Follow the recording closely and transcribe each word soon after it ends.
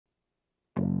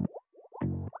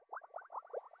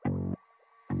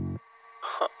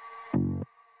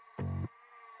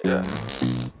Yeah.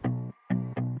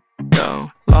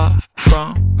 Yo, love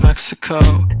from Mexico.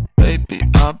 Baby,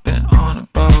 I've been on a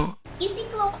boat. किसी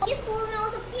clothing store में हो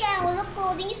सकती है। वो लोग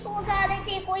क्लोथिंग स्टोर जा रहे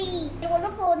थे वो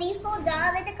लोग क्लोथिंग स्टोर जा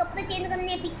रहे थे कपड़े चेंज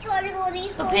करने पीछे वाले क्लोथिंग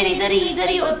स्टोर। तो फिर इधर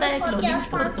ही होता है क्लोथिंग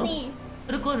स्टोर तो।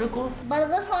 रुको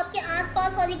बर्गर शॉप के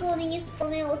आसपास वाली क्लोथिंग स्टोर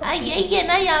में हो सकती है। यही है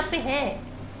ना, यहाँ पे है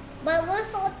बर्गर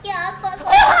शॉप के आसपास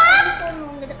वाली क्लोथिंग स्टोर में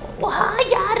होंगे। वहाँ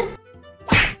यार,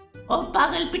 ओ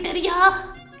पागल पिटरिया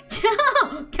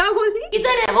क्या बोली?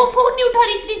 इधर है, वो फोन नहीं उठा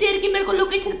रही इतनी देर की, मेरे को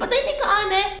लोकेशन पता ही नहीं कहाँ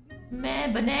है।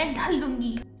 मैं बनाना डाल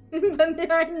दूंगी। गुल्लू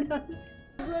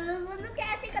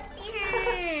कैसे करती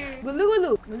हैं?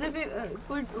 गुल्लू मुझे फिर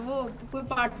कोई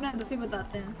पार्टनर तो फिर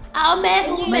बताते हैं। आओ मैं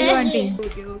मल्लू आंटी।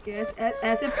 ओके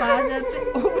ऐसे पास जाते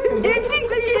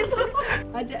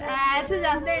अच्छा ऐसे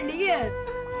जाते हैं, ठीक है।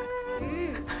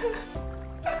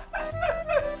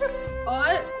 और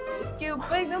इसके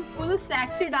ऊपर एकदम फुल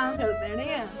सेक्सी डांस करते हैं, ठीक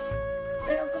है।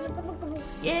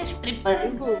 ये स्ट्रिपर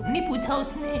नहीं पूछा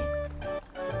उसने।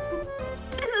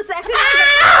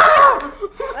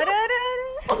 अरे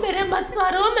ओ मेरे मत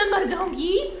मारो, मैं मर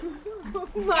जाऊंगी।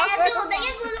 कैसे होता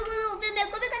है गुल्लू फिर मेरे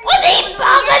को भी करनी। ओ नहीं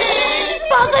पागल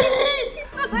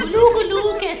गुल्लू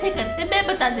कैसे करते मैं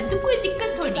बता देती हूँ, कोई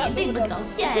दिक्कत थोड़ी है। नहीं बताओ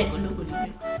क्या है गुल्लू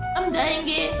में, हम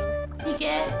जाएंगे, ठीक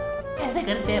है। कैसे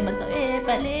करते हैं बताओ।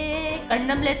 पहले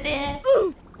कंडम लेते हैं,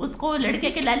 उसको लड़के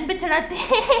के लाइन पे चढ़ाते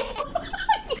हैं।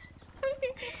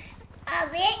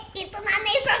 अबे इतना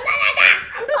नहीं समझा जाता।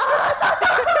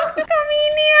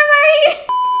 कमीनी है भाई।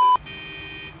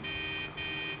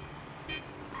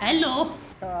 हेलो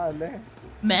हाल है?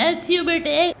 मैं अच्छी हूँ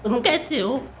बेटे, तुम कैसे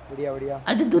हो? बढ़िया।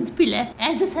 अरे दूध पी ले,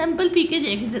 ऐसे सैंपल पी के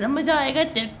देख जरा, मजा आएगा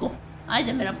तेरे को।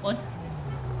 आजा मेरा पोत।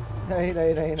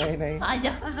 नहीं।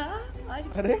 आजा।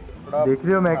 अरे देख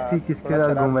रहे हो मैक्सी किसके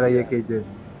साथ घूम रहा है ये केजे?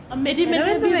 अब मेरी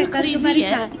भी खरीदी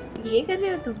है। ये कर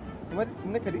रहे हो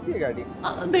तुमने खरीदी है गाड़ी?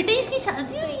 बेटे इसकी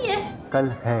शादी हुई है कल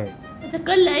है। अच्छा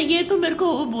कल है। ये तो मेरे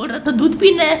को बोल रहा था दूध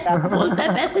पीना है, बोलता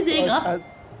है पैसे देगा।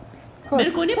 मेरे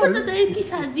को नहीं पता था इसकी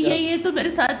शादी है। ये तो मेरे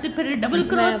साथ फिर डबल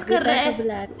क्रॉस कर रहा है।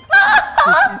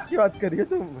 इसकी बात कर रही हो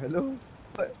तुम? हेलो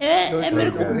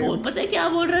मेरे को पता है क्या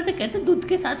बोल रहे थे, कहते दूध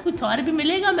के साथ कुछ और भी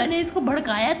मिलेगा। मैंने इसको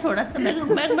भड़काया थोड़ा सा, मैं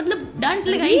मतलब डांट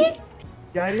लगाई।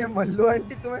 यार ये मल्लू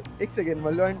आंटी, तुम्हें एक सेकंड,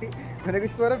 मल्लू आंटी मैंने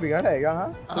कुछ तुम्हारा बिगाड़ा है क्या?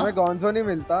 हाँ तुम्हें गोंजो नहीं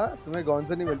मिलता,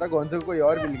 गोंजो को कोई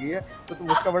और मिल गई है तो तुम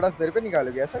उसका बड़ा मेरे पे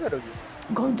निकालोगी, ऐसा करोगी?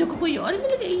 गोंजो को कोई और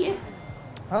मिल गई है?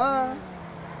 हाँ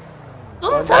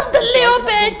तुम सब दल्ले हो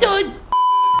पैचोद।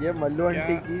 ये मल्लू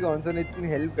आंटी की गोंजो ने इतनी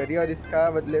हेल्प करी और इसका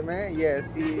बदले में ये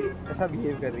ऐसा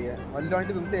बिहेव कर रही है। मल्लू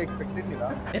आंटी तुमसे एक्सपेक्टेड नहीं था।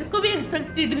 मेरे को भी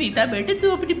एक्सपेक्टेड नहीं था बेटे, तू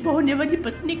अपनी होने वाली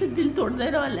पत्नी का दिल तोड़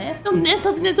देने वाला है। तुमने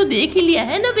सबने तो देख ही लिया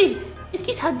है ना भाई,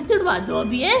 इसकी शादी जुड़वा दो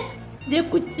अभी है। जो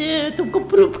कुछ तुमको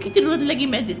प्रूफ की जरूरत लगी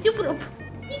मैं देती हूँ प्रूफ,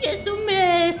 ठीक है। तुम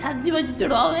शादी वादी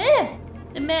जुड़वाओ है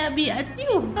तो मैं अभी आती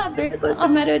हूँ।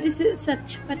 तुम्हारे वजह से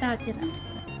सच बता देना।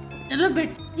 चलो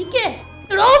बेटे ठीक है,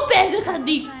 जुड़वाओ पैसे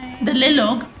शादी दल्ले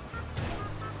लोग।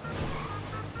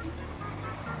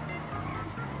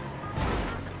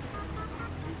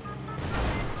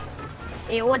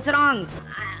 Hey, what's wrong?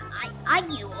 Are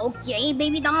you okay,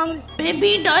 baby doll? Baby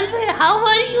doll, how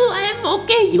are you? I am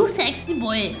okay. You sexy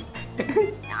boy.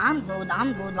 I'm good.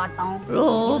 What?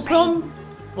 Oh, from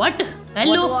what?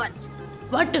 Hello. What?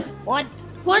 What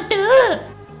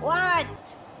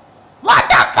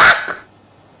the fuck?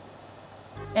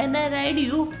 Can I ride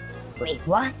you? Wait,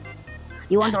 what?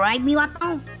 You want to ride me, what?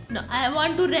 No, I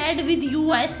want to ride with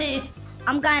you. I say.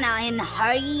 I'm kinda in a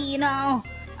hurry, you know.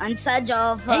 On search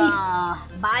of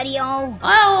Barrio. Oh. I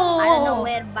don't know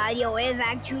where Barrio is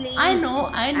actually. I know.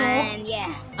 And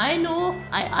yeah. I know.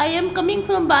 I am coming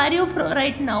from Barrio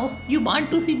right now. You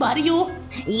want to see Barrio?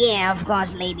 Yeah, of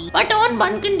course, lady. But on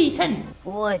one condition.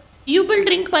 What? You will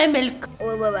drink my milk.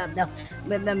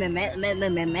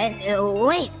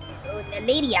 Wait.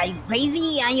 Lady, are you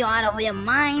crazy? Are you out of your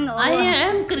mind? I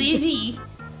am crazy.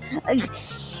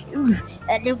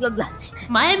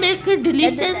 My milk is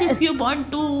delicious if you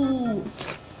want to.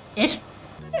 Yes.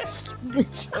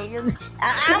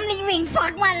 I'm leaving.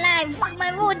 Fuck my life. Fuck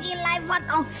my virgin life. What?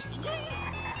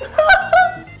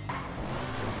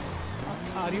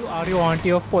 Are you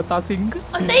auntie of Pota Singh?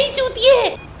 नहीं चूतिए.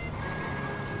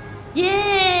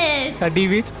 Yes. कड़ी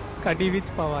विच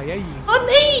पवाया ये. Oh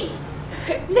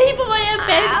नहीं पवाया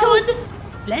पैचोद.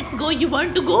 Let's go. You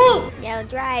want to go? Yo,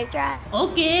 drive.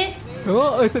 Okay.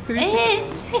 Oh, it's a 3. Hey.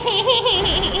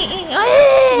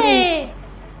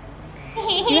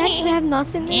 Do you actually have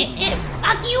nos in this?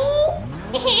 Fuck you.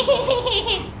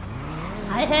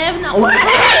 I have now.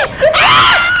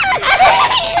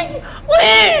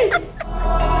 Wait.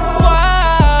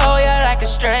 Wow, you're like a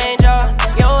stranger.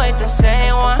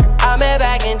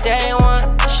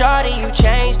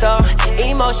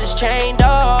 emotions chained,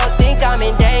 oh, think I'm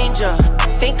in danger,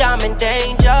 think I'm in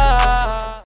danger.